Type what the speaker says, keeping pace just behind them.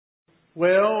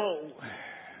Well,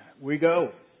 we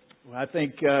go. I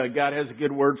think God has a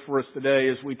good word for us today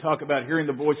as we talk about hearing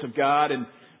the voice of God. And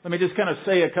let me just kind of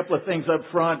say a couple of things up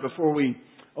front before we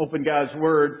open God's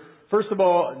Word. First of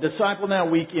all, Disciple Now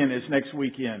Weekend is next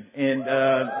weekend. And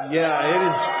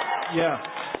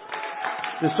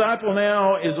Disciple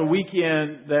Now is a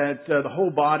weekend that the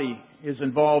whole body is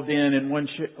involved in one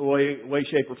way,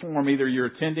 shape, or form. Either you're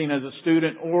attending as a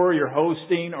student, or you're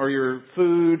hosting, or you're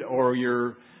food, or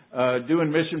you're doing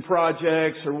mission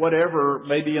projects, or whatever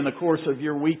maybe in the course of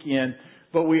your weekend.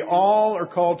 But we all are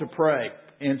called to pray.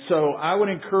 And so I would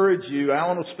encourage you,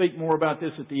 Alan will speak more about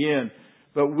this at the end,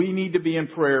 but we need to be in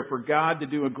prayer for God to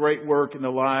do a great work in the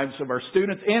lives of our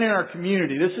students and in our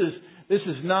community. This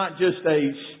is not just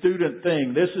a student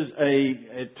thing.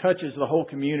 It touches the whole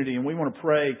community, and we want to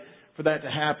pray for that to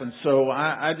happen. So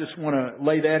I just want to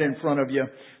lay that in front of you.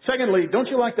 Secondly, don't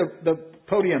you like the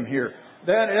podium here?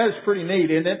 That is pretty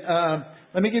neat, isn't it?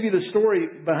 Let me give you the story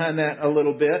behind that a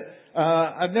little bit.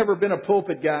 I've never been a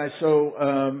pulpit guy, so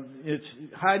it's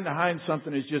hiding behind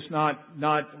something is just not.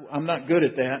 I'm not good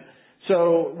at that.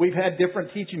 So we've had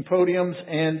different teaching podiums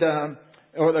and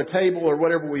or the table or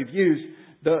whatever we've used.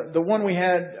 The one we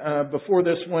had before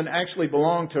this one actually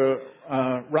belonged to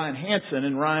Ryan Hansen,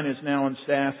 and Ryan is now on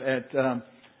staff at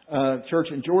church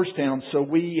in Georgetown. So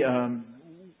we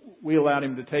allowed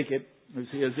him to take it as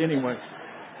his anyway.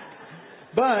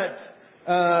 But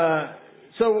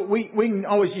so we can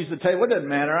always use the table. It doesn't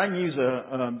matter. I can use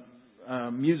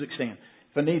a music stand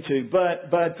if I need to.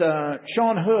 But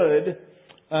Sean Hood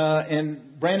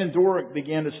and Brandon Dorick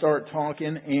began to start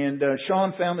talking, and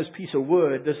Sean found this piece of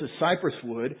wood. This is cypress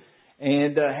wood,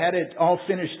 and had it all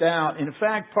finished out. And in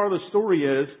fact, part of the story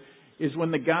is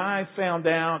when the guy found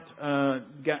out,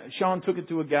 Sean took it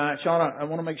to a guy. Sean, I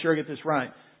want to make sure I get this right.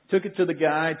 Took it to the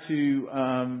guy to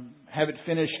have it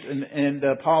finished and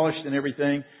polished and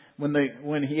everything.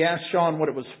 When he asked Sean what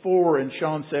it was for, and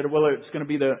Sean said, "Well, it's going to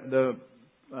be the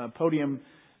podium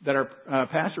that our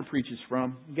pastor preaches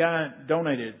from." The guy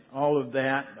donated all of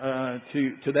that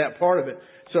to that part of it.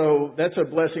 So that's a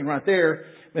blessing right there.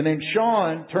 And then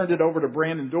Sean turned it over to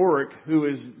Brandon Dorick, who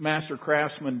is Master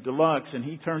Craftsman Deluxe, and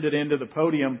he turned it into the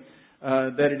podium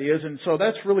that it is. And so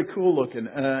that's really cool looking,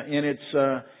 and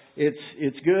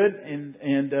it's good,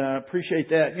 and appreciate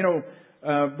that. You know,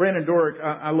 Brandon Dorick,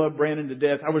 I love Brandon to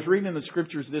death. I was reading in the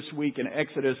scriptures this week in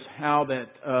Exodus how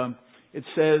that it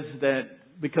says that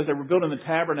because they were building the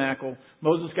tabernacle,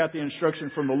 Moses got the instruction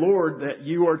from the Lord that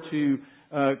you are to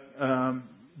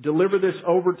deliver this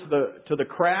over to the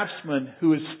craftsman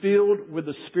who is filled with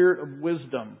the spirit of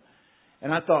wisdom.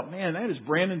 And I thought, man, that is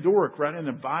Brandon Dorick right in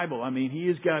the Bible. I mean, he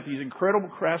has got these incredible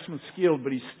craftsmen skills,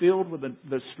 but he's filled with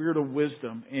the spirit of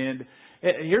wisdom. And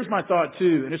here's my thought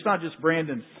too, and it's not just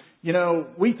Brandon. You know,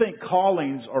 we think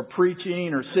callings are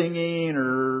preaching or singing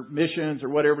or missions or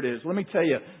whatever it is. Let me tell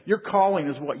you, your calling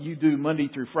is what you do Monday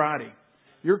through Friday.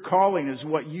 Your calling is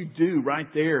what you do right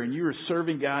there, and you are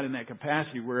serving God in that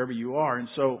capacity wherever you are. And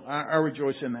so I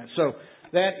rejoice in that. So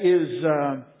that is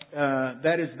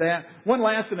that. One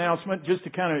last announcement, just to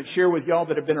kind of share with y'all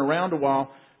that have been around a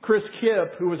while. Chris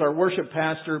Kipp, who was our worship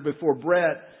pastor before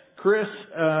Brett, Chris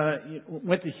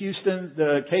went to Houston,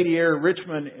 the Katy area,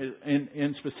 Richmond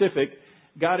in specific.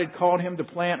 God had called him to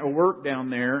plant a work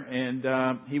down there,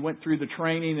 and he went through the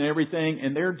training and everything,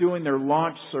 and they're doing their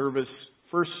launch service,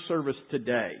 first service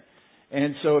today.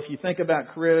 And so if you think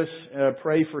about Chris,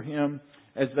 pray for him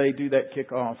as they do that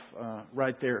kickoff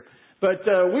right there. But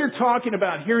we're talking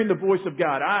about hearing the voice of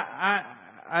God.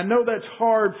 I know that's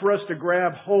hard for us to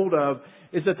grab hold of,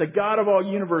 is that the God of all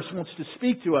universe wants to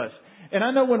speak to us. And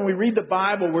I know when we read the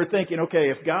Bible, we're thinking,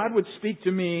 okay, if God would speak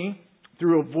to me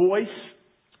through a voice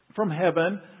from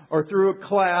heaven, or through a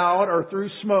cloud, or through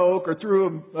smoke, or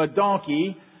through a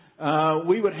donkey,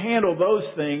 we would handle those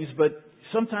things. But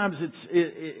sometimes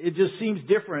it just seems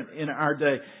different in our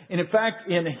day. And in fact,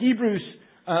 in Hebrews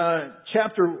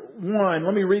chapter 1,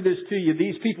 let me read this to you.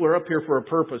 These people are up here for a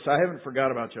purpose. I haven't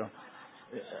forgot about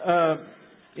y'all.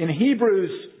 In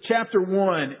Hebrews chapter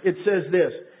 1, it says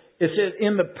this. It says,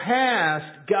 in the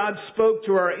past, God spoke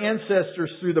to our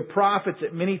ancestors through the prophets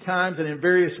at many times and in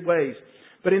various ways.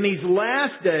 But in these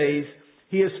last days,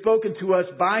 He has spoken to us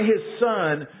by His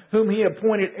Son, whom He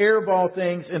appointed heir of all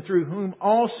things, and through whom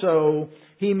also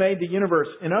He made the universe.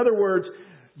 In other words,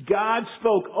 God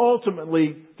spoke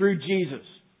ultimately through Jesus.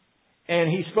 And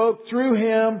He spoke through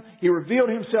Him. He revealed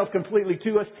Himself completely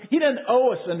to us. He doesn't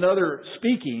owe us another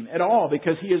speaking at all,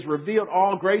 because He has revealed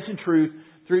all grace and truth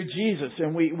through Jesus.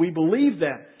 And we believe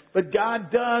that. But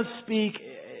God does speak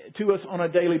to us on a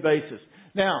daily basis.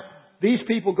 Now, these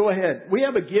people, go ahead. We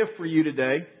have a gift for you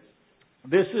today.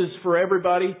 This is for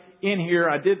everybody in here.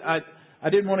 I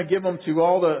didn't want to give them to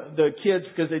all the kids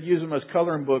because they'd use them as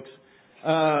coloring books.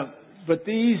 But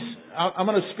these, I'm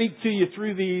going to speak to you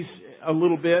through these a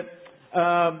little bit.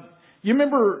 You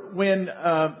remember when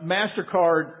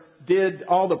MasterCard did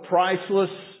all the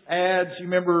priceless ads? You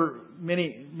remember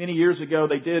many years ago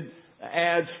they did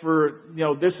ads for,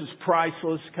 this is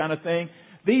priceless kind of thing.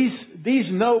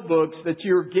 These notebooks that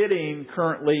you're getting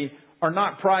currently are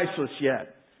not priceless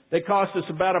yet. They cost us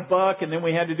about $1, and then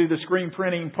we had to do the screen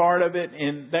printing part of it,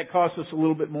 and that cost us a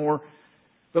little bit more.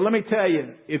 But let me tell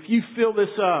you, if you fill this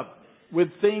up with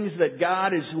things that God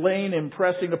is laying and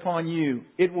pressing upon you,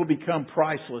 it will become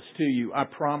priceless to you. I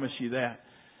promise you that.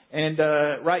 And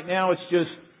right now it's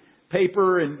just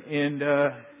paper and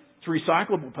it's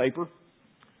recyclable paper.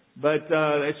 But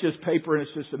it's just paper and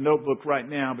it's just a notebook right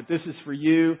now. But this is for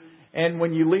you. And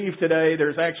when you leave today,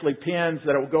 there's actually pens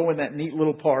that will go in that neat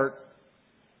little part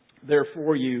there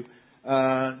for you.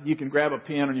 You can grab a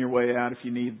pen on your way out if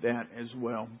you need that as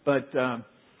well. But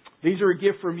these are a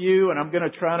gift from you, and I'm going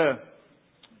to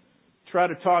try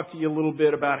to talk to you a little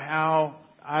bit about how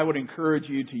I would encourage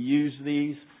you to use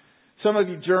these. Some of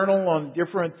you journal on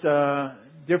different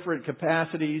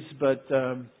capacities, but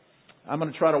I'm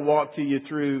going to try to walk to you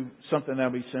through something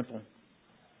that'll be simple.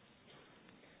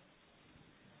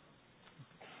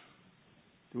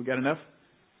 Do we got enough?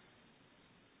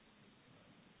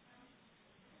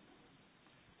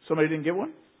 Somebody didn't get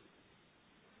one?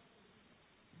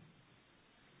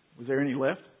 Was there any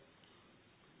left?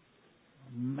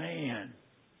 Man.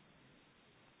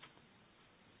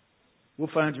 We'll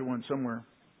find you one somewhere.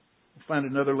 We'll find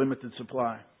another limited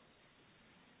supply.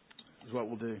 Is what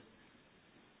we'll do.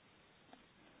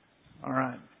 All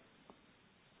right.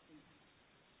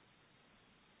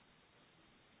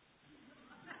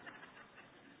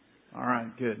 All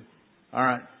right, good. All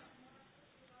right.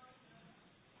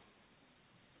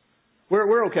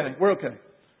 We're okay. We're okay.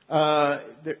 All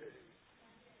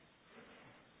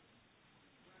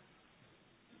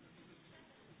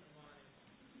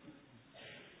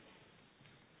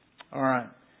right.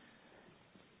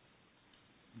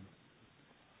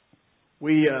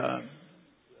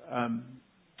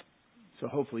 So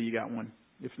hopefully you got one.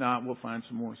 If not, we'll find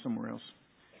some more somewhere else.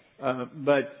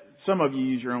 But some of you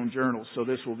use your own journals, so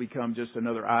this will become just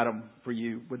another item for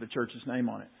you with the church's name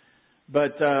on it.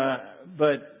 But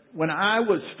when I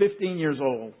was 15 years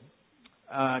old,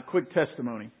 quick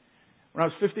testimony. When I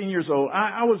was 15 years old,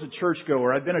 I was a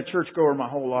churchgoer. I'd been a churchgoer my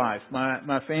whole life.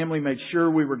 My family made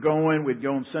sure we were going. We'd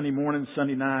go on Sunday mornings,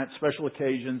 Sunday nights, special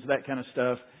occasions, that kind of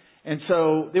stuff. And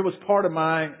so it was part of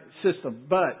my system.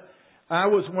 But I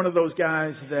was one of those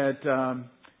guys that,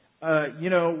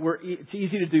 it's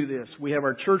easy to do this. We have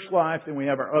our church life and we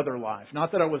have our other life.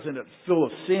 Not that I was full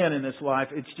of sin in this life.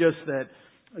 It's just that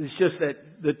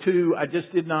the two, I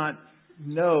just did not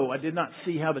know. I did not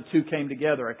see how the two came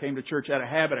together. I came to church out of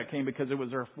habit. I came because it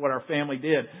was what our family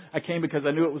did. I came because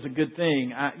I knew it was a good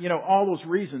thing. All those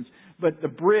reasons. But the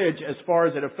bridge, as far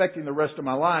as it affecting the rest of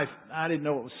my life, I didn't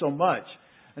know it was so much.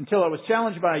 Until I was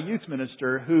challenged by a youth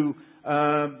minister who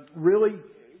really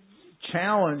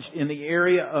challenged in the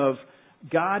area of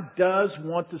God does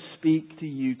want to speak to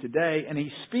you today, and He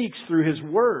speaks through His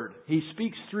Word. He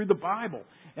speaks through the Bible.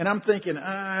 And I'm thinking,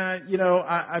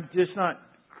 I'm just not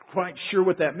quite sure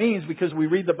what that means, because we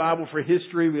read the Bible for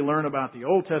history. We learn about the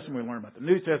Old Testament. We learn about the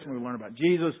New Testament. We learn about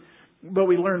Jesus. But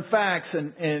we learn facts,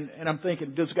 and I'm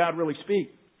thinking, does God really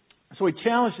speak? So He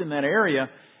challenged in that area.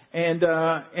 And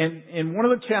one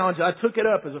of the challenges, I took it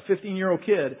up as a 15-year-old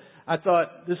kid. I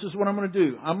thought, this is what I'm going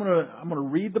to do. I'm going to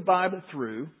read the Bible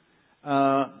through.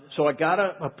 So I got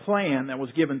a plan that was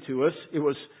given to us. It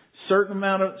was certain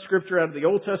amount of scripture out of the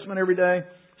Old Testament every day,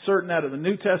 certain out of the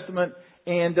New Testament.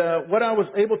 And what I was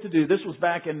able to do, this was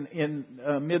back in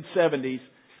mid-70s,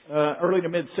 early to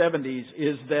mid-70s,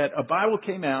 is that a Bible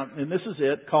came out, and this is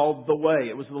it, called The Way.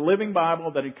 It was the Living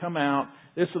Bible that had come out.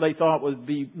 This they thought would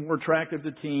be more attractive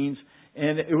to teens.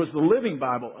 And it was the Living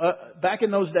Bible. Back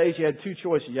in those days, you had two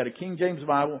choices. You had a King James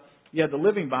Bible, you had the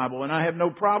Living Bible. And I have no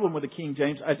problem with the King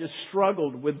James. I just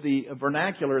struggled with the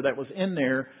vernacular that was in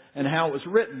there and how it was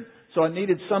written. So I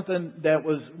needed something that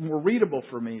was more readable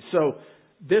for me. So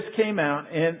this came out.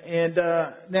 And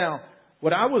now,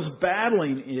 what I was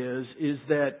battling is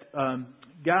that,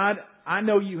 God, I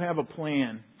know you have a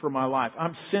plan for my life.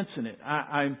 I'm sensing it.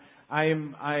 I've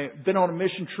been on a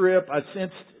mission trip. I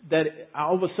sensed that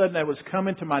all of a sudden that was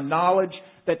coming to my knowledge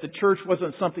that the church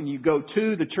wasn't something you go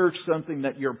to. The church is something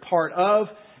that you're part of.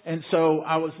 And so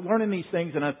I was learning these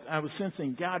things, and I was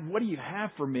sensing, God, what do you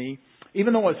have for me?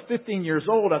 Even though I was 15 years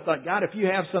old, I thought, God, if you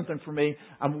have something for me,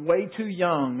 I'm way too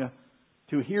young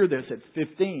to hear this at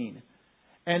 15.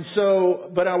 And so,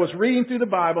 but I was reading through the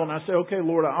Bible and I said, okay,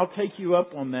 Lord, I'll take you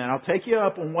up on that. I'll take you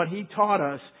up on what He taught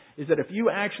us, is that if you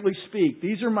actually speak,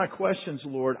 these are my questions,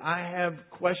 Lord. I have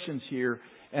questions here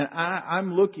and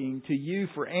I'm looking to you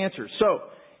for answers. So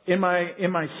in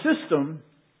my system,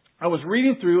 I was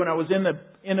reading through and I was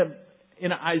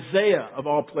in Isaiah of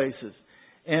all places.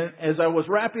 And as I was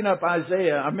wrapping up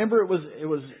Isaiah, I remember it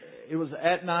was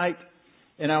at night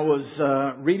and I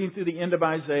was reading through the end of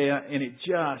Isaiah, and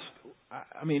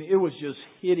it was just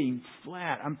hitting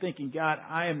flat. I'm thinking, God,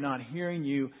 I am not hearing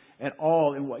you at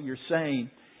all in what you're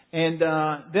saying. And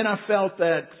then I felt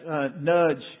that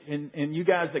nudge, and you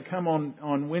guys that come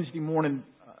on Wednesday morning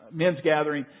men's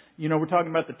gathering, we're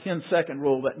talking about the 10-second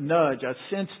rule, that nudge. I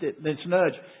sensed it, this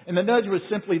nudge. And the nudge was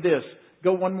simply this: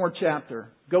 go one more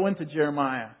chapter. Go into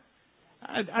Jeremiah.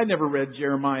 I never read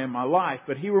Jeremiah in my life,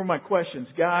 but here were my questions.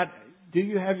 God, do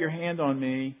you have your hand on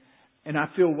me? And I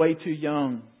feel way too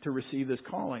young to receive this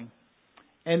calling.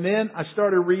 And then I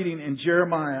started reading in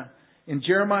Jeremiah. In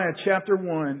Jeremiah chapter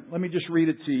 1, let me just read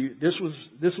it to you. This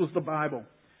was the Bible.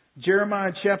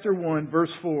 Jeremiah chapter 1,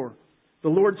 verse 4. The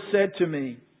Lord said to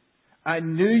me, I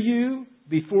knew you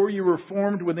before you were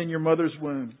formed within your mother's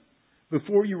womb.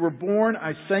 Before you were born,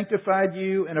 I sanctified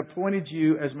you and appointed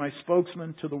you as my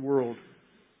spokesman to the world.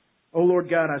 Oh Lord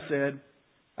God, I said,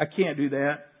 I can't do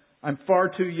that. I'm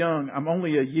far too young. I'm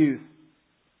only a youth.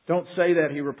 Don't say that,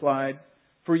 He replied,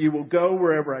 for you will go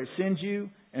wherever I send you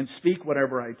and speak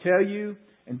whatever I tell you.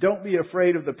 And don't be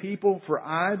afraid of the people, for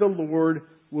I, the Lord,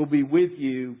 will be with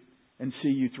you and see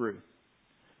you through.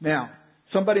 Now,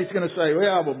 somebody's going to say,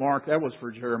 well, Mark, that was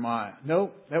for Jeremiah.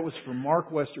 No, that was for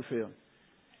Mark Westerfield.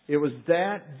 It was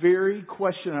that very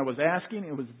question I was asking.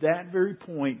 It was that very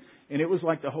point. And it was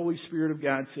like the Holy Spirit of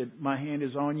God said, my hand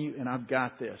is on you and I've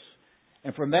got this.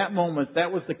 And from that moment,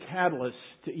 that was the catalyst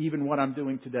to even what I'm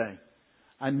doing today.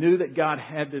 I knew that God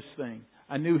had this thing.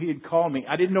 I knew He had called me.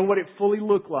 I didn't know what it fully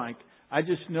looked like. I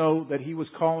just know that He was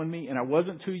calling me, and I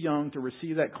wasn't too young to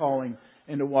receive that calling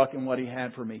and to walk in what He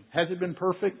had for me. Has it been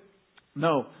perfect?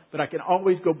 No. But I can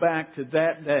always go back to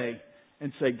that day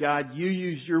and say, God, you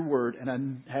used your word, and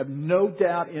I have no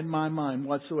doubt in my mind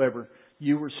whatsoever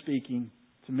you were speaking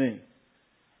to me.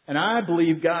 And I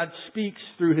believe God speaks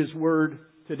through His word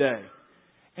today.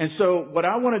 And so what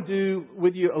I want to do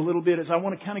with you a little bit is I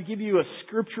want to kind of give you a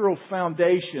scriptural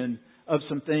foundation of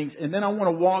some things. And then I want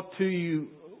to walk to you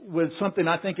with something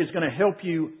I think is going to help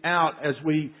you out as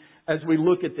we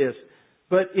look at this.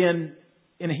 But in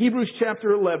Hebrews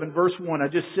chapter 11, verse 1, I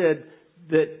just said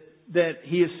that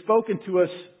He has spoken to us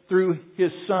through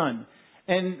His Son.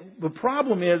 And the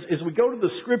problem is we go to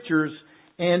the Scriptures,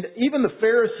 and even the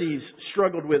Pharisees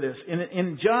struggled with this.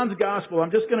 In John's Gospel,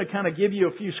 I'm just going to kind of give you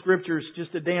a few scriptures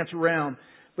just to dance around.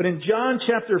 But in John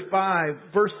chapter 5,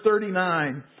 verse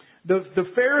 39, the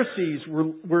Pharisees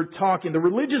were talking, the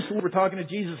religious were talking to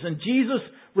Jesus, and Jesus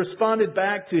responded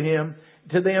back to them,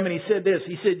 and He said this.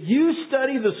 He said, you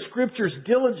study the Scriptures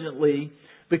diligently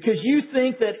because you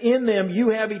think that in them you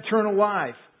have eternal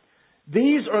life.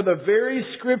 These are the very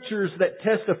Scriptures that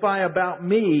testify about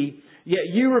me,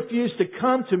 yet you refuse to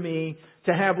come to me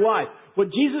to have life. What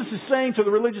Jesus is saying to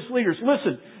the religious leaders,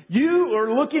 listen, you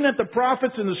are looking at the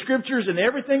prophets and the Scriptures and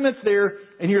everything that's there,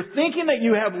 and you're thinking that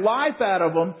you have life out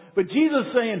of them, but Jesus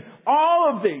is saying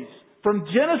all of these, from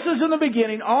Genesis in the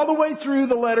beginning, all the way through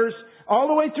the letters, all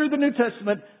the way through the New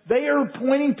Testament, they are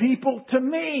pointing people to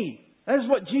me. That's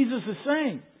what Jesus is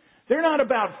saying. They're not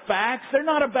about facts. They're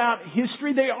not about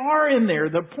history. They are in there.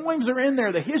 The poems are in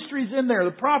there. The history's in there.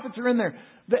 The prophets are in there.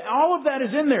 All of that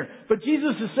is in there. But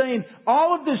Jesus is saying,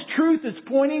 all of this truth is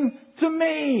pointing to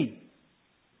me.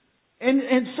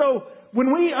 And so,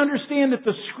 when we understand that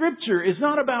the Scripture is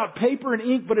not about paper and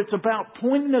ink, but it's about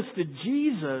pointing us to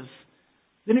Jesus,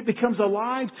 then it becomes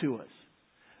alive to us.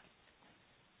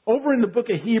 Over in the book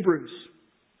of Hebrews,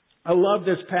 I love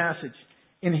this passage.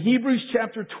 In Hebrews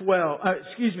chapter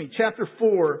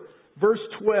 4, verse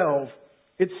 12,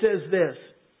 it says this.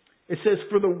 It says,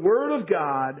 for the Word of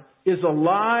God is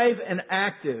alive and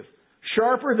active,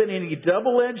 sharper than any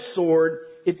double-edged sword.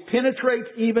 It penetrates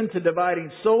even to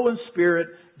dividing soul and spirit,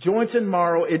 joints and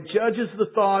marrow. It judges the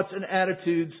thoughts and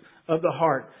attitudes of the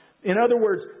heart. In other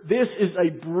words, this is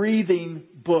a breathing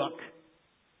book.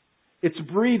 It's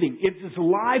breathing. It's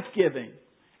life-giving.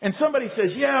 And somebody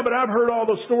says, yeah, but I've heard all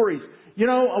those stories. You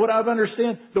know what I've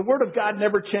understand? The Word of God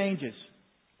never changes.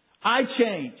 I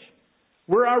change.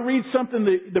 Where I read something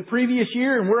the previous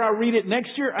year and where I read it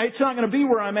next year, it's not going to be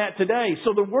where I'm at today.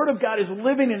 So the Word of God is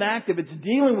living and active. It's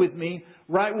dealing with me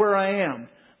right where I am.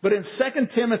 But in 2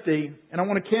 Timothy, and I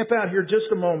want to camp out here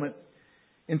just a moment.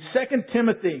 In 2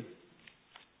 Timothy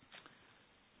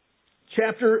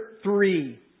chapter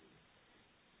 3,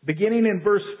 beginning in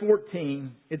verse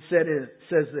 14, it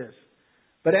says this.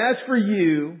 But as for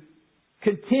you,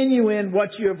 continue in what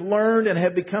you have learned and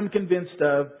have become convinced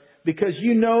of, because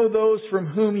you know those from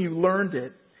whom you learned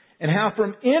it, and how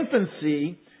from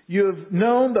infancy you have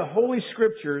known the Holy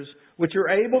Scriptures, which are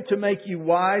able to make you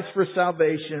wise for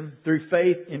salvation through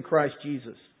faith in Christ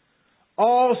Jesus.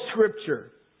 All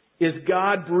Scripture is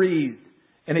God-breathed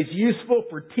and is useful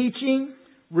for teaching,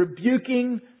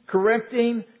 rebuking,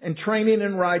 correcting, and training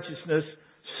in righteousness,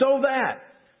 so that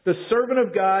the servant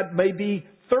of God may be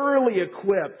thoroughly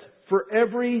equipped for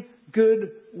every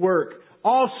good work.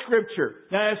 All Scripture.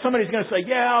 Now, somebody's going to say,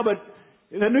 yeah, but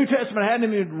the New Testament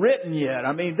hadn't even been written yet.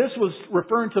 I mean, this was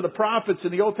referring to the prophets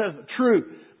in the Old Testament. True.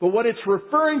 But what it's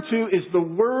referring to is the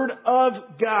Word of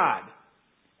God.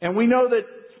 And we know that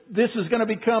this is going to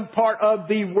become part of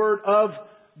the Word of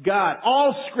God.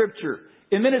 All Scripture.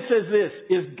 And then it says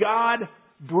this, is God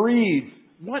breathed.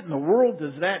 What in the world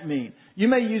does that mean? You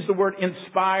may use the word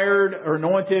inspired or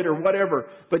anointed or whatever,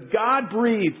 but God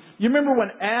breathed. You remember when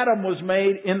Adam was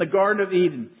made in the Garden of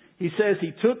Eden? He says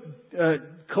he took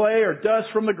clay or dust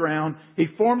from the ground, he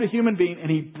formed a human being,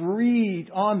 and he breathed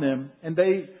on them, and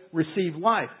they received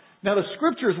life. Now the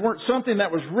Scriptures weren't something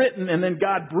that was written and then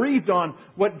God breathed on.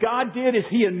 What God did is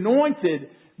He anointed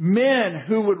men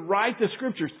who would write the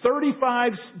Scriptures.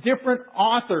 35 different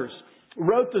authors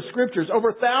wrote the Scriptures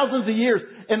over thousands of years.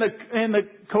 And the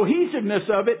cohesiveness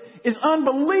of it is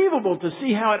unbelievable to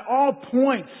see how it all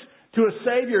points to a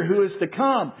Savior who is to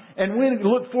come. And we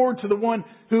look forward to the one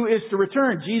who is to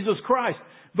return, Jesus Christ.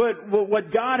 But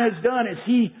what God has done is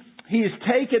He has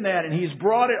taken that and He's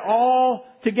brought it all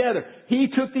together. He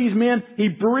took these men, He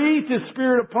breathed His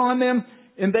Spirit upon them,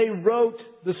 and they wrote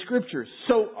the Scriptures.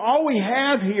 So all we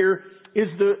have here is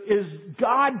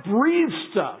God breathed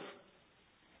stuff.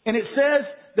 And it says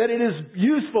that it is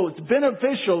useful, it's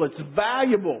beneficial, it's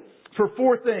valuable for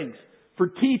four things. For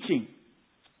teaching.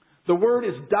 The word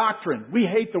is doctrine. We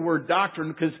hate the word doctrine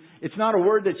because it's not a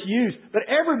word that's used. But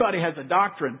everybody has a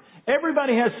doctrine.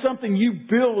 Everybody has something you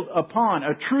build upon,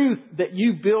 a truth that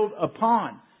you build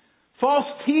upon. False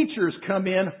teachers come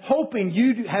in hoping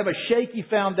you have a shaky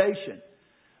foundation.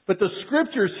 But the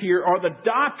Scriptures here are the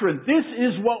doctrine. This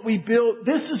is what we build.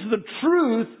 This is the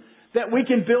truth that we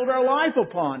can build our life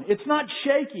upon. It's not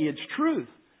shaky, it's truth.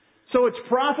 So it's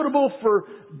profitable for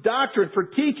doctrine, for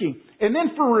teaching, and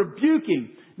then for rebuking.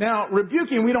 Now,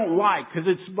 rebuking we don't like because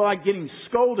it's like getting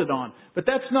scolded on. But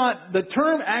that's not, the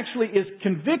term actually is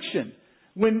conviction.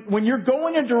 When you're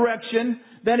going a direction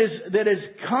that is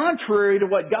contrary to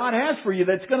what God has for you,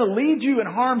 that's going to lead you in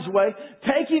harm's way,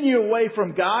 taking you away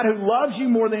from God who loves you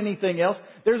more than anything else,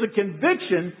 there's a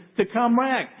conviction to come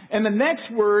back. And the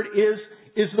next word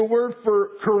is the word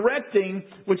for correcting,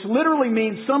 which literally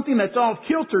means something that's off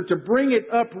kilter, to bring it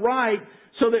up right,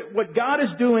 so that what God is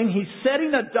doing, He's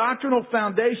setting a doctrinal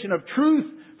foundation of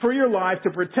truth for your life to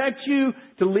protect you,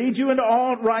 to lead you into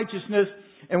all righteousness.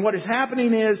 And what is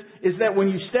happening is that when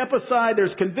you step aside,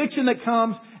 there's conviction that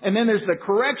comes, and then there's the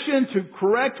correction to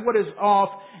correct what is off.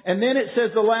 And then it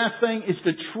says the last thing is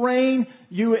to train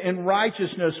you in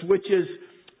righteousness, which is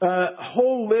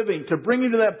whole living, to bring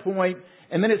you to that point.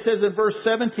 And then it says in verse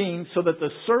 17, so that the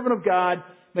servant of God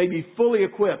may be fully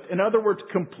equipped. In other words,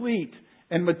 complete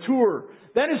and mature.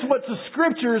 That is what the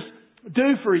Scriptures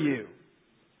do for you.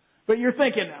 But you're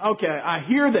thinking, okay, I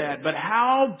hear that, but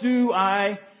how do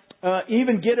I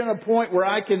even get in a point where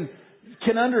I can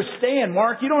understand?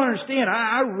 Mark, you don't understand.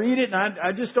 I read it and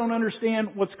I just don't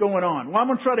understand what's going on. Well, I'm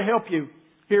going to try to help you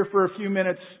here for a few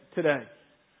minutes today.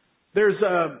 There's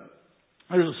a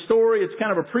story. It's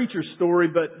kind of a preacher's story,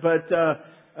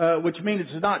 but which means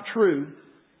it's not true,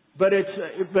 but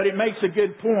it makes a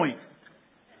good point.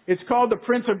 It's called The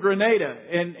Prince of Grenada,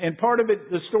 and part of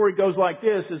it, the story goes like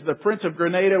this: is the Prince of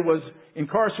Grenada was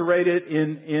incarcerated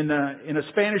in a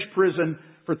Spanish prison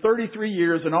for 33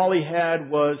 years, and all he had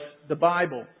was the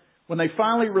Bible. When they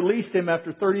finally released him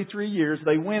after 33 years,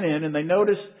 they went in and they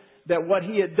noticed that what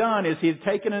he had done is he had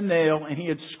taken a nail and he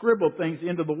had scribbled things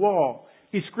into the wall.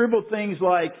 He scribbled things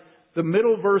like the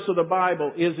middle verse of the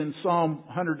Bible is in Psalm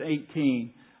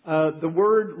 118. The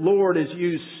word Lord is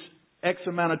used X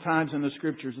amount of times in the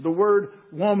Scriptures. The word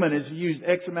woman is used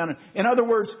X amount of... In other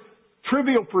words,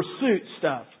 trivial pursuit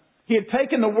stuff. He had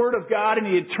taken the Word of God and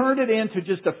he had turned it into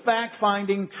just a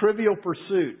fact-finding trivial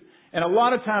pursuit. And a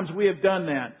lot of times we have done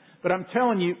that. But I'm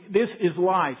telling you, this is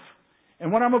life.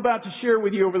 And what I'm about to share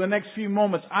with you over the next few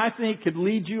moments, I think could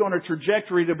lead you on a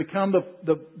trajectory to become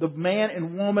the man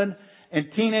and woman and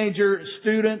teenager,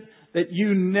 student that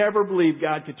you never believed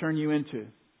God could turn you into.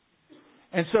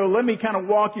 And so let me kind of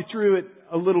walk you through it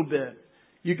a little bit.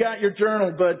 You got your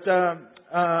journal, but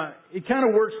it kind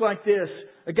of works like this.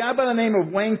 A guy by the name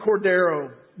of Wayne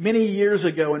Cordero, many years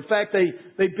ago, in fact,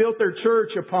 they built their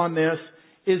church upon this,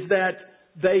 is that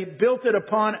they built it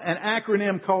upon an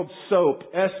acronym called SOAP,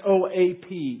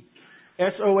 S-O-A-P.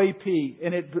 S-O-A-P.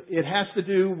 And it has to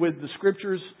do with the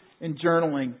Scriptures and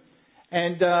journaling.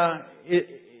 And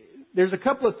there's a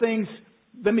couple of things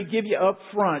let me give you up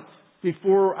front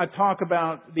before I talk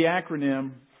about the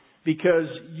acronym, because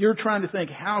you're trying to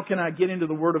think, how can I get into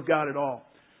the Word of God at all?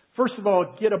 First of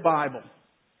all, get a Bible.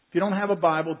 If you don't have a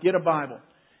Bible, get a Bible.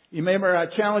 You remember I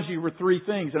challenged you with 3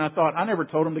 things, and I thought, I never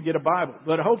told them to get a Bible.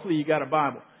 But hopefully you got a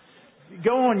Bible.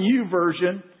 Go on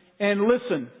YouVersion and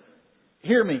listen.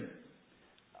 Hear me.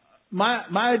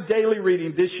 My daily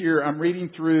reading this year, I'm reading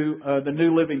through the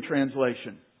New Living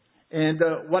Translation. And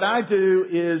what I do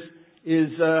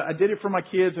is I did it for my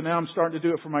kids, and now I'm starting to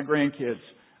do it for my grandkids.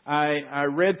 I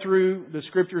read through the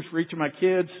Scriptures for each of my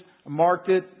kids. I marked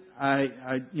it.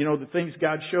 The things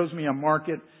God shows me, I mark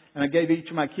it. And I gave each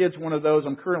of my kids one of those.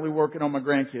 I'm currently working on my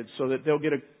grandkids so that they'll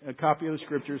get a copy of the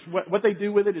Scriptures. What they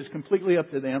do with it is completely up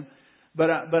to them. But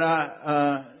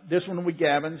this one will be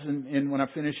Gavin's, and when I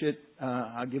finish it,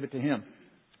 I'll give it to him.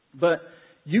 But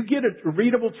you get a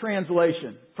readable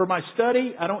translation. For my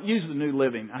study, I don't use the New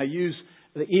Living. I use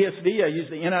the ESV, I use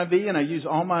the NIV, and I use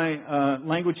all my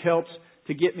language helps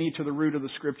to get me to the root of the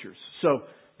Scriptures.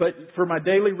 But for my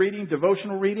daily reading,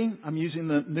 devotional reading, I'm using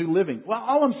the New Living. Well,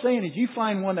 all I'm saying is you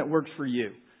find one that works for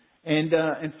you, and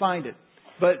find it.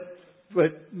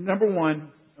 But number one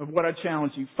of what I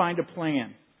challenge you, find a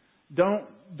plan.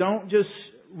 Don't just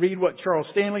read what Charles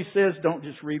Stanley says. Don't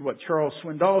just read what Charles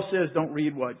Swindoll says. Don't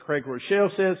read what Craig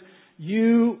Rochelle says.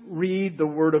 You read the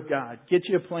Word of God. Get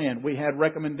you a plan. We had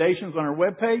recommendations on our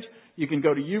webpage. You can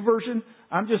go to YouVersion.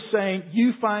 I'm just saying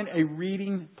you find a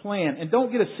reading plan. And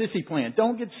don't get a sissy plan.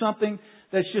 Don't get something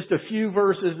that's just a few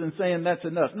verses and saying that's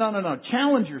enough. No.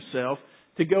 Challenge yourself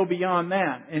to go beyond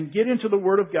that and get into the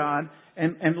Word of God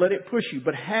and let it push you.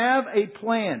 But have a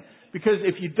plan. Because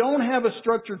if you don't have a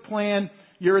structured plan,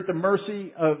 you're at the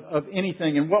mercy of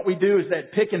anything. And what we do is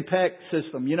that pick and peck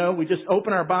system. We just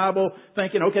open our Bible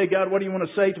thinking, okay, God, what do you want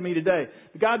to say to me today?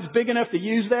 God's big enough to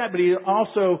use that, but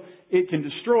it can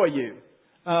destroy you.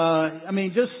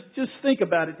 Just think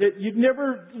about it. You'd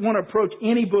never want to approach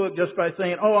any book just by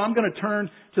saying, oh, I'm going to turn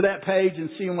to that page and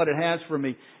see what it has for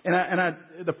me.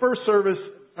 The first service,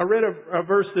 I read a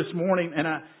verse this morning, and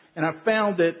I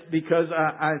found it because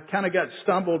I kind of got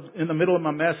stumbled in the middle of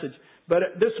my message. But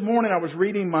this morning I was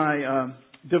reading my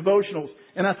devotionals,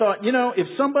 and I thought, if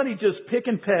somebody just pick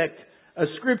and pecked a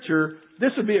scripture,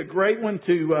 this would be a great one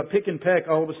to pick and peck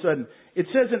all of a sudden. It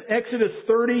says in Exodus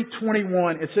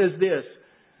 30:21, it says this,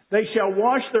 they shall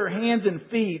wash their hands and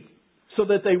feet so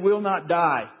that they will not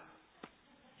die.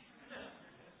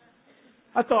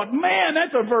 I thought, man,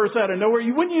 that's a verse out of nowhere.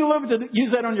 Wouldn't you love to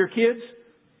use that on your kids?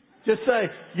 Just say,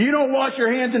 you don't wash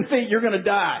your hands and feet, you're going to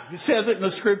die. It says it in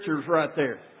the Scriptures right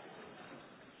there.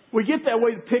 We get that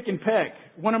way to pick and peck.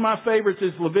 One of my favorites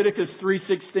is Leviticus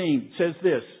 3:16. It says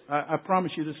this. I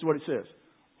promise you this is what it says.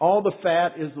 All the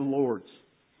fat is the Lord's.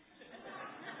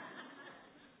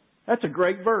 That's a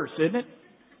great verse, isn't it?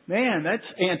 Man, that's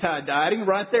anti-dieting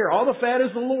right there. All the fat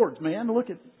is the Lord's, man. Look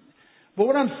at. But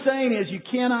what I'm saying is you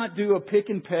cannot do a pick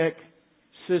and peck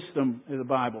system in the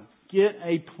Bible. Get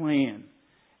a plan.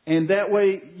 And that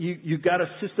way you've got a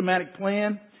systematic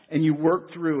plan and you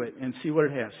work through it and see what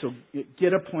it has. So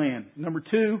get a plan. Number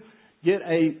 2, get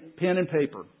a pen and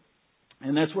paper.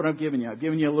 And that's what I've given you. I've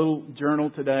given you a little journal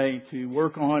today to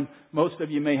work on. Most of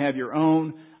you may have your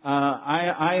own.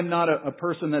 I am not a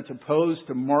person that's opposed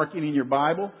to marking your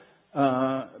Bible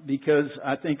because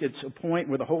I think it's a point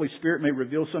where the Holy Spirit may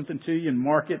reveal something to you and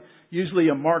mark it. Usually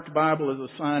a marked Bible is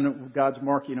a sign of God's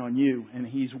marking on you and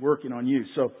He's working on you.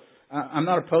 So I'm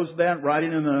not opposed to that.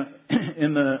 Writing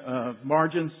in the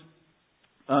margins.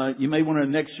 You may want to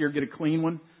next year get a clean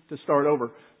one to start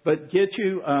over. But get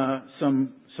you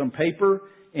some paper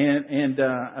and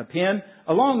a pen.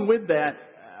 Along with that,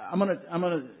 I'm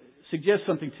gonna suggest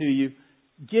something to you.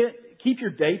 Keep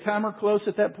your day timer close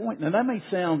at that point. Now that may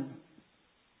sound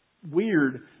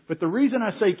weird, but the reason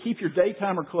I say keep your day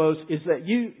timer close is that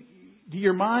you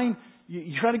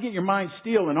try to get your mind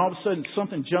still, and all of a sudden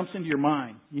something jumps into your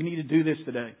mind. You need to do this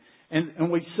today.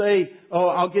 And we say, oh,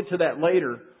 I'll get to that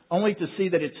later, only to see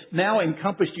that it's now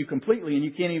encompassed you completely and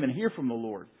you can't even hear from the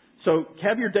Lord. So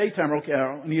have your day timer. Okay,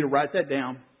 I need to write that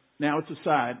down. Now it's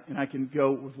aside and I can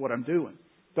go with what I'm doing.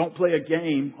 Don't play a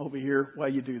game over here while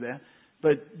you do that.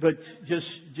 But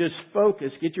just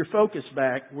focus. Get your focus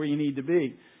back where you need to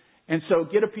be. And so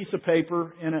get a piece of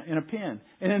paper and a pen.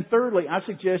 And then thirdly, I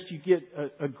suggest you get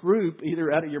a group,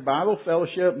 either out of your Bible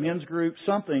fellowship, men's group,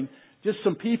 something, just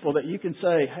some people that you can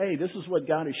say, hey, this is what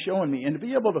God is showing me. And to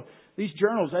be able to, these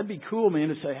journals, that'd be cool, man,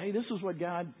 to say, hey, this is what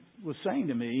God was saying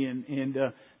to me, and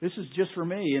this is just for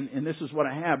me, and this is what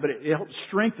I have. But it helps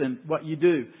strengthen what you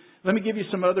do. Let me give you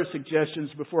some other suggestions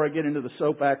before I get into the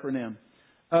SOAP acronym.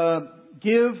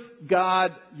 Give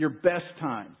God your best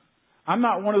time. I'm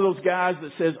not one of those guys that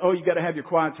says, oh, you got to have your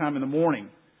quiet time in the morning.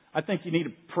 I think you need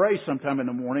to pray sometime in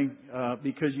the morning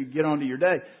because you get on to your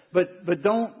day. But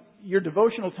don't, your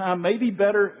devotional time may be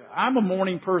better. I'm a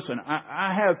morning person.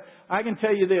 I can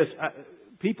tell you this.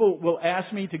 People will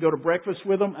ask me to go to breakfast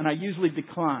with them, and I usually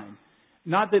decline.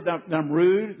 Not that I'm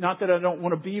rude, not that I don't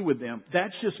want to be with them.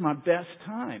 That's just my best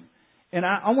time. And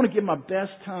I want to give my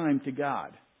best time to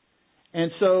God.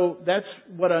 And so that's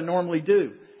what I normally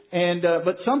do. And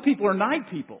but some people are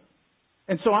night people.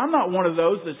 And so I'm not one of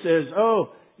those that says,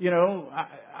 oh, you know,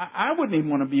 I wouldn't even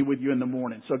want to be with you in the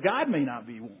morning. So God may not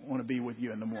want to be with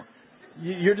you in the morning.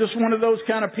 You're just one of those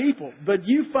kind of people. But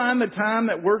you find the time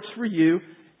that works for you.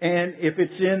 And if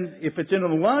it's in the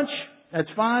lunch, that's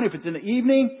fine. If it's in the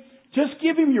evening, just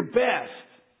give Him your best.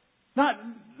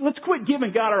 Let's quit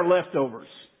giving God our leftovers.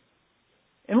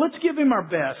 And let's give Him our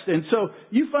best. And so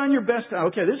you find your best time.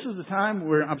 Okay, this is the time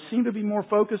where I seem to be more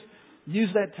focused. Use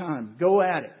that time. Go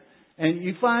at it. And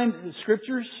you find the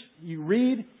scriptures, you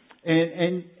read,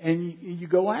 and you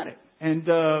go at it. And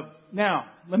now,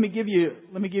 let me give you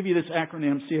this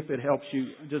acronym, see if it helps you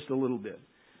just a little bit.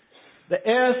 The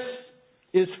S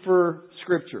is for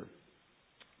Scripture.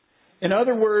 In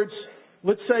other words,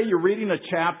 let's say you're reading a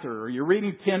chapter, or you're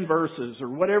reading 10 verses, or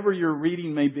whatever your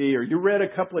reading may be, or you read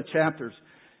a couple of chapters.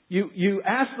 You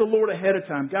ask the Lord ahead of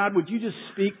time, God, would you just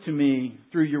speak to me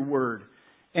through your word?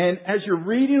 And as you're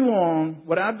reading along,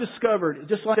 what I've discovered,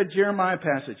 just like a Jeremiah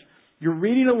passage, you're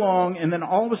reading along and then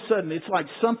all of a sudden it's like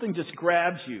something just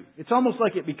grabs you. It's almost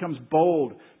like it becomes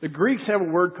bold. The Greeks have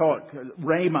a word called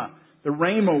rhema, the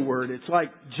rhema word. It's like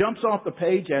jumps off the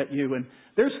page at you. And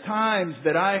there's times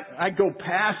that I go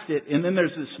past it and then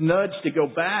there's this nudge to go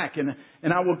back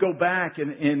and I will go back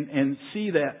and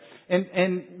see that.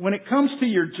 And when it comes to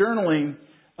your journaling,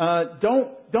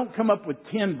 don't come up with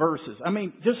 10 verses. I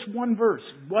mean, just one verse.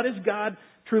 What is God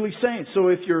truly saying? So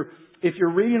if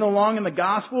you're reading along in the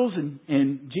Gospels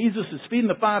and Jesus is feeding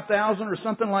the 5,000 or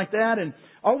something like that, and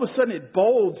all of a sudden it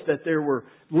bolds that there were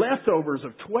leftovers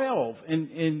of 12, and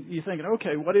you're thinking,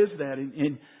 okay, what is that?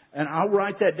 And I'll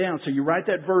write that down. So you write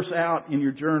that verse out in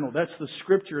your journal. That's the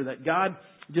scripture that God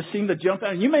just seemed to jump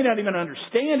out. And you may not even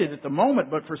understand it at the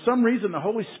moment, but for some reason the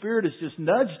Holy Spirit has just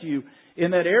nudged you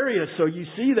in that area. So you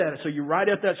see that. So you write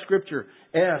out that scripture.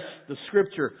 S, the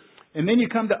scripture. And then you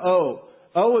come to O.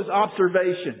 O is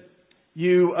observation.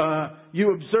 You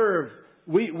observe.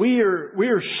 We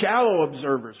are shallow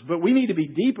observers, but we need to be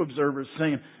deep observers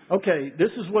saying, okay,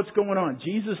 this is what's going on.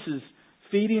 Jesus is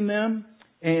feeding them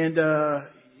and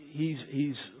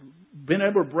He's been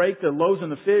able to break the loaves and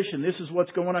the fish, and this is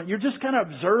what's going on. You're just kind of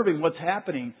observing what's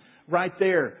happening right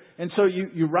there. And so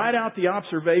you write out the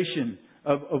observation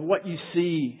of what you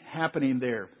see happening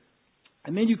there.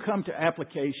 And then you come to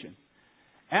application.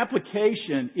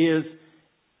 Application is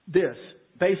this,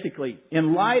 basically,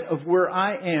 in light of where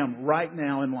I am right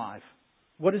now in life,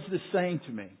 what is this saying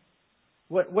to me?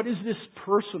 What is this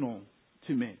personal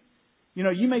to me? You know,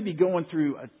 you may be going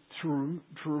through a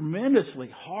tremendously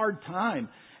hard time,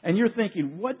 and you're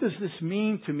thinking, what does this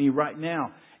mean to me right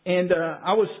now? And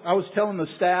I was telling the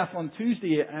staff on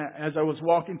Tuesday as I was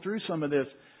walking through some of this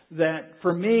that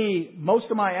for me, most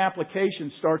of my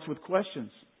application starts with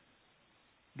questions.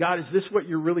 God, is this what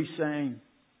you're really saying?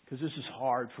 Because this is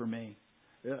hard for me.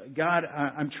 God,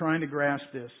 I'm trying to grasp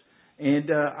this. And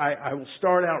I will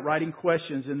start out writing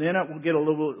questions, and then it will get a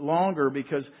little bit longer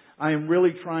because I am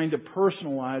really trying to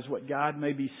personalize what God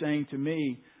may be saying to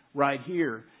me right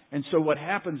here. And so what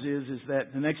happens is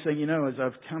that the next thing you know, as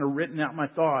I've kind of written out my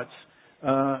thoughts,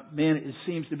 man, it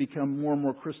seems to become more and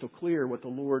more crystal clear what the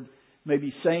Lord may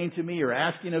be saying to me or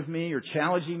asking of me or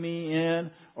challenging me in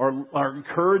or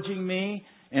encouraging me.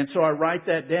 And so I write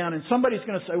that down. And somebody's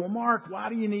going to say, well, Mark, why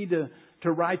do you need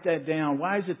to write that down?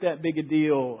 Why is it that big a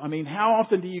deal? I mean, how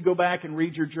often do you go back and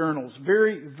read your journals?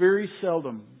 Very, very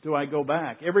seldom do I go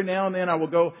back. Every now and then I will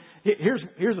go.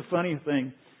 Here's a funny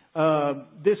thing.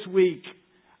 This week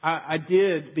I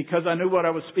did, because I knew what I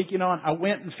was speaking on, I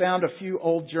went and found a few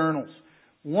old journals.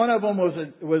 One of them was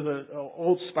an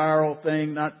old spiral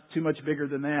thing, not too much bigger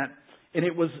than that. And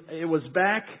it was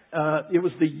back, it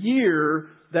was the year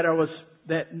that I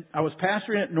was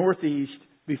pastoring at Northeast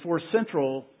before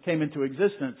Central came into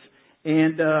existence.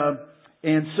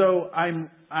 And so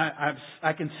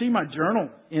I can see my journal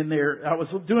in there. I was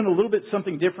doing a little bit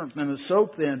something different than the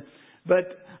soap then,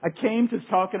 but I came to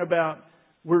talking about,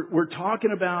 we're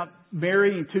talking about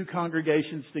marrying two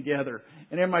congregations together.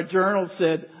 And in my journal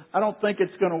said, I don't think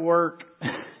it's going to work.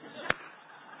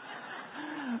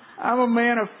 I'm a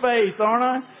man of faith, aren't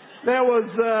I? That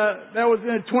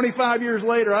was 25 years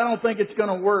later. I don't think it's going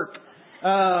to work.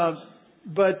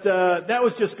 But that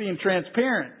was just being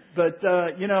transparent. But,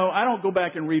 I don't go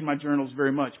back and read my journals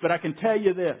very much. But I can tell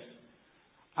you this.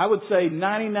 I would say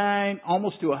 99,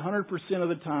 almost to 100% of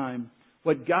the time,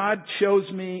 what God shows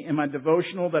me in my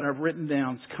devotional that I've written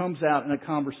down comes out in a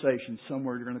conversation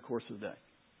somewhere during the course of the day.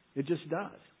 It just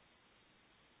does.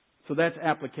 So that's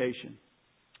application.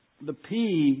 The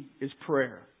P is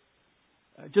prayer.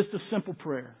 Just a simple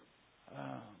prayer.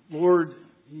 Lord,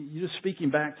 you're just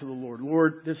speaking back to the Lord.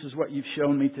 Lord, this is what you've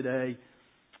shown me today.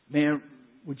 Man,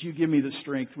 would you give me the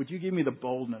strength? Would you give me the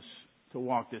boldness to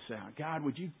walk this out? God,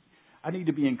 I need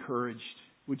to be encouraged.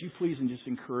 Would you please and just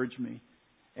encourage me?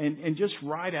 And just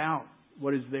write out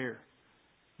what is there.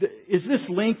 Is this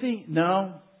lengthy?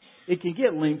 No. It can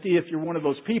get lengthy if you're one of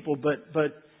those people, but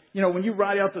when you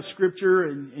write out the scripture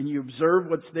and you observe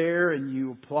what's there and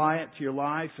you apply it to your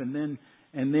life and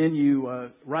then you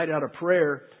write out a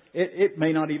prayer, it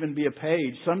may not even be a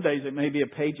page. Some days it may be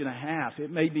a page and a half.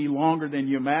 It may be longer than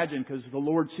you imagine because the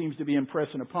Lord seems to be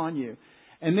impressing upon you.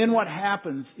 And then what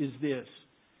happens is this.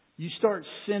 You start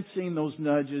sensing those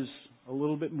nudges a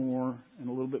little bit more and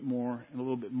a little bit more and a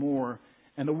little bit more.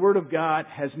 And the Word of God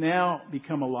has now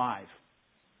become alive.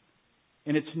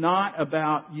 And it's not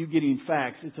about you getting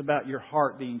facts. It's about your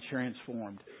heart being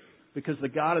transformed. Because the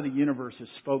God of the universe has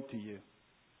spoke to you.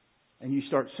 And you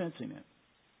start sensing it.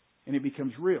 And it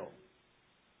becomes real.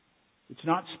 It's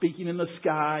not speaking in the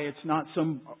sky. It's not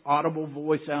some audible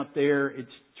voice out there. It's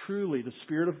truly the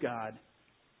Spirit of God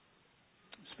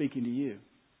speaking to you.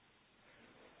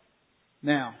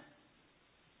 Now,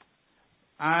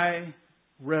 I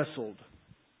wrestled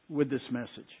with this message.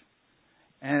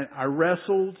 And I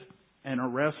wrestled and I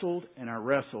wrestled and I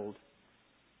wrestled.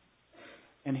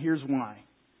 And here's why.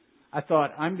 I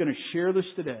thought, I'm going to share this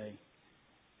today.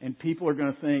 And people are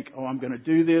going to think, I'm going to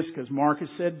do this because Marcus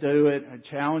said do it. I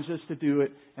challenged us to do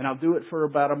it. And I'll do it for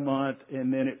about a month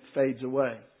and then it fades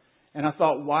away. And I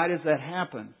thought, why does that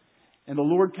happen? And the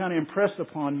Lord kind of impressed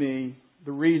upon me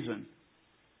the reason.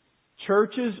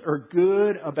 Churches are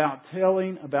good about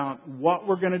telling about what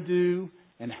we're going to do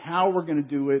and how we're going to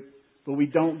do it, but we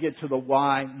don't get to the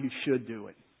why you should do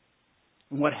it.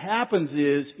 And what happens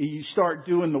is you start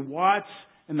doing the what's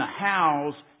and the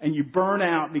hows and you burn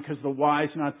out because the why's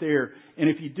not there. And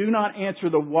if you do not answer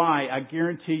the why, I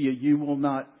guarantee you will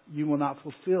not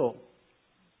fulfill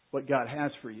what God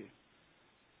has for you.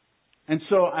 And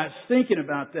so I was thinking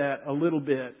about that a little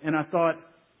bit and I thought,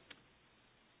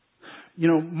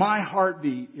 my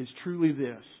heartbeat is truly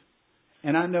this.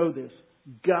 And I know this.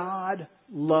 God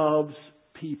loves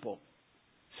people.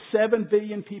 7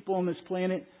 billion people on this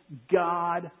planet.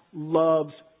 God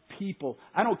loves people.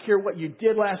 I don't care what you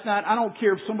did last night. I don't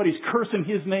care if somebody's cursing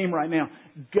His name right now.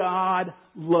 God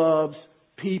loves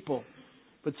people.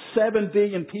 But 7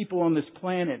 billion people on this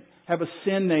planet have a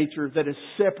sin nature that has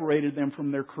separated them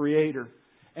from their Creator.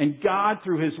 And God,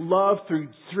 through His love, through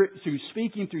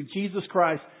speaking through Jesus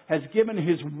Christ, has given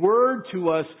His Word to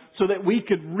us so that we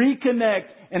could reconnect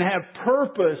and have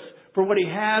purpose for what He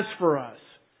has for us.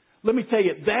 Let me tell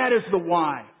you, that is the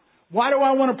why. Why do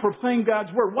I want to proclaim God's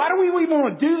Word? Why do we even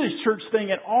want to do this church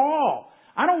thing at all?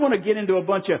 I don't want to get into a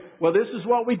bunch of, this is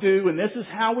what we do and this is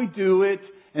how we do it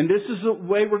and this is the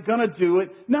way we're going to do it.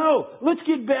 No, let's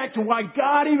get back to why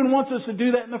God even wants us to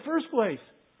do that in the first place.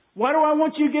 Why do I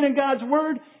want you to get in God's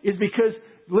Word? Is because,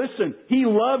 listen, He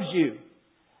loves you.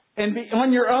 And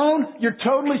on your own, you're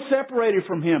totally separated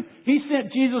from Him. He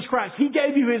sent Jesus Christ. He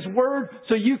gave you His Word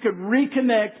so you could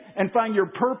reconnect and find your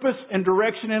purpose and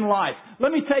direction in life.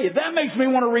 Let me tell you, that makes me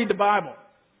want to read the Bible.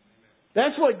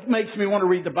 That's what makes me want to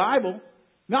read the Bible.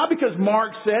 Not because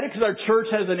Mark said it, because our church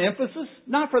has an emphasis.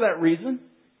 Not for that reason.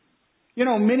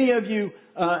 Many of you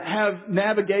have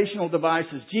navigational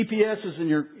devices, GPSs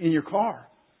in your car.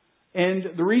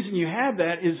 And the reason you have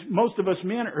that is most of us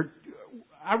men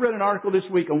I read an article this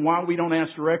week on why we don't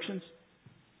ask directions.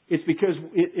 It's because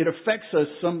it affects us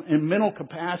some in mental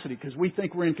capacity because we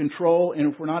think we're in control,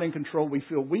 and if we're not in control, we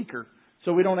feel weaker.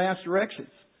 So we don't ask directions.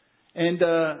 And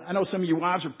I know some of you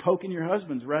wives are poking your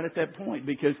husbands right at that point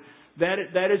because that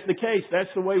is the case. That's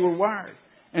the way we're wired.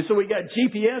 And so we got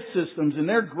GPS systems, and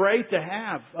they're great to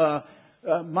have.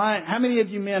 How many of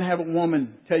you men have a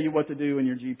woman tell you what to do in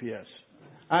your GPS?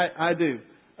 I do.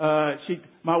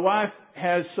 My wife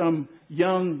has some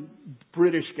young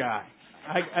British guy.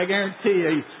 I guarantee you,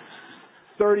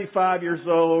 he's 35 years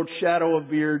old, shadow of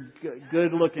beard,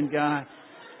 good looking guy.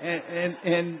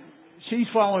 And she's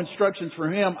following instructions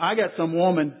from him. I got some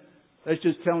woman that's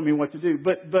just telling me what to do.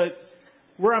 But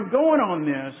where I'm going on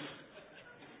this,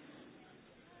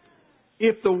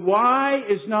 if the why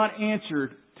is not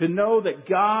answered, to know that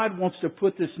God wants to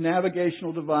put this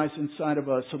navigational device inside of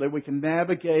us so that we can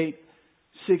navigate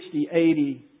 60,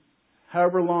 80,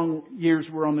 however long years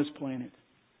we're on this planet.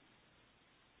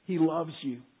 He loves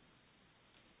you.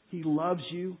 He loves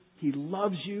you. He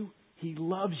loves you. He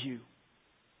loves you.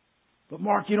 But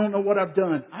Mark, you don't know what I've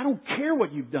done. I don't care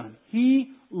what you've done.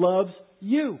 He loves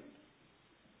you.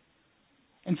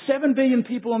 And 7 billion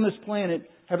people on this planet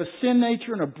have a sin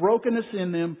nature and a brokenness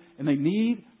in them, and they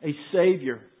need a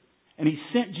Savior. And He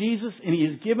sent Jesus, and He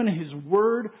has given His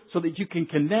Word so that you can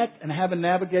connect and have a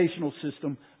navigational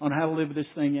system on how to live this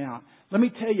thing out. Let me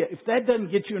tell you, if that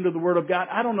doesn't get you into the Word of God,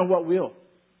 I don't know what will.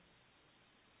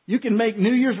 You can make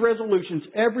New Year's resolutions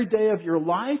every day of your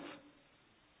life,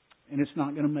 and it's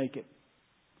not going to make it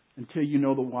until you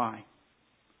know the why.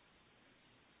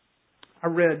 I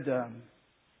read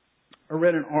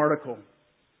an article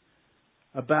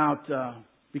about,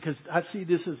 because I see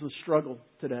this as a struggle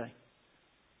today.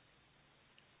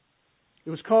 It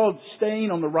was called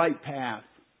Staying on the Right Path.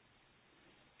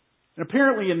 And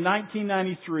apparently in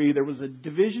 1993, there was a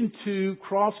Division II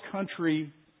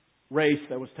cross-country race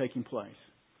that was taking place.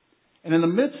 And in the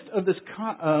midst of this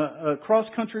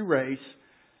cross-country race,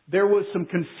 there was some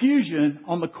confusion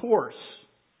on the course.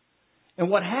 And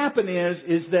what happened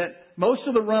is that most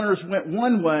of the runners went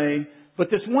one way, but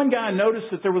this one guy noticed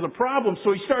that there was a problem,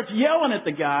 so he starts yelling at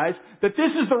the guys that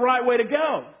this is the right way to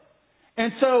go.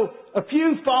 And so a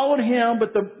few followed him,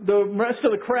 but the rest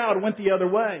of the crowd went the other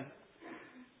way.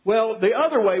 Well, the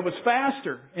other way was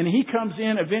faster, and he comes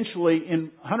in eventually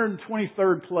in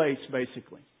 123rd place,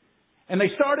 basically. And they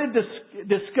started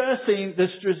discussing this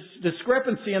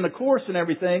discrepancy in the course and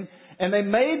everything, and they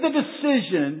made the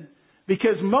decision,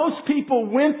 because most people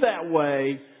went that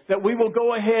way, that we will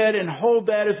go ahead and hold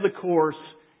that as the course,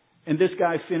 and this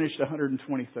guy finished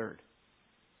 123rd,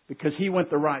 because he went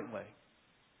the right way.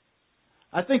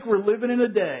 I think we're living in a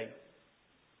day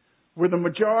where the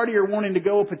majority are wanting to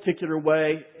go a particular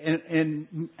way, and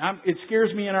it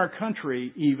scares me in our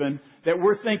country even that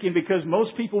we're thinking because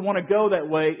most people want to go that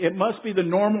way, it must be the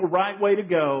normal right way to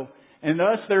go, and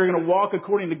us that are going to walk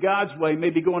according to God's way may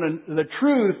be going to the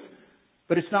truth,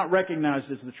 but it's not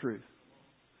recognized as the truth.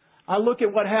 I look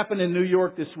at what happened in New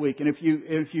York this week, and if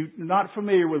you're not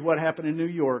familiar with what happened in New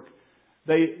York,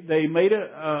 they made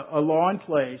a law in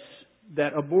place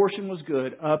that abortion was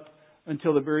good up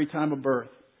until the very time of birth.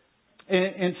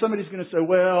 And somebody's going to say,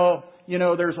 well,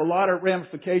 there's a lot of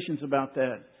ramifications about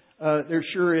that. There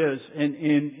sure is.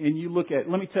 And you look at,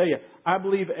 let me tell you, I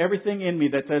believe everything in me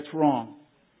that's wrong.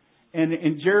 And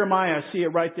in Jeremiah, I see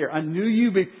it right there. I knew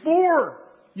you before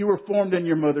you were formed in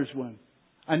your mother's womb.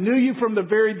 I knew you from the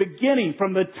very beginning,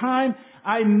 from the time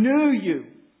I knew you.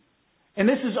 And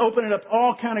this is opening up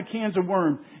all kind of cans of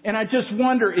worms. And I just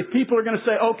wonder if people are going to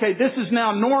say, okay, this is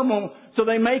now normal, so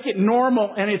they make it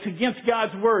normal and it's against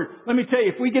God's Word. Let me tell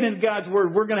you, if we get into God's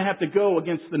Word, we're going to have to go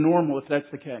against the normal if that's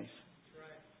the case.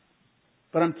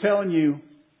 But I'm telling you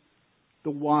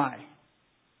the why.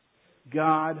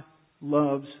 God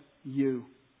loves you.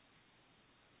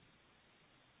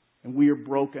 And we are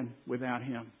broken without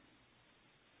Him.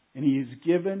 And He has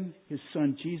given His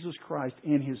Son, Jesus Christ,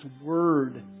 and His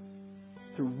Word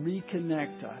to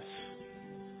reconnect us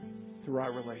to right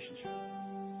relationship.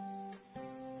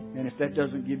 And if that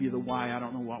doesn't give you the why, I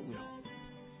don't know what will.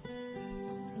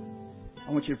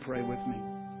 I want you to pray with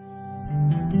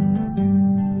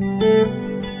me.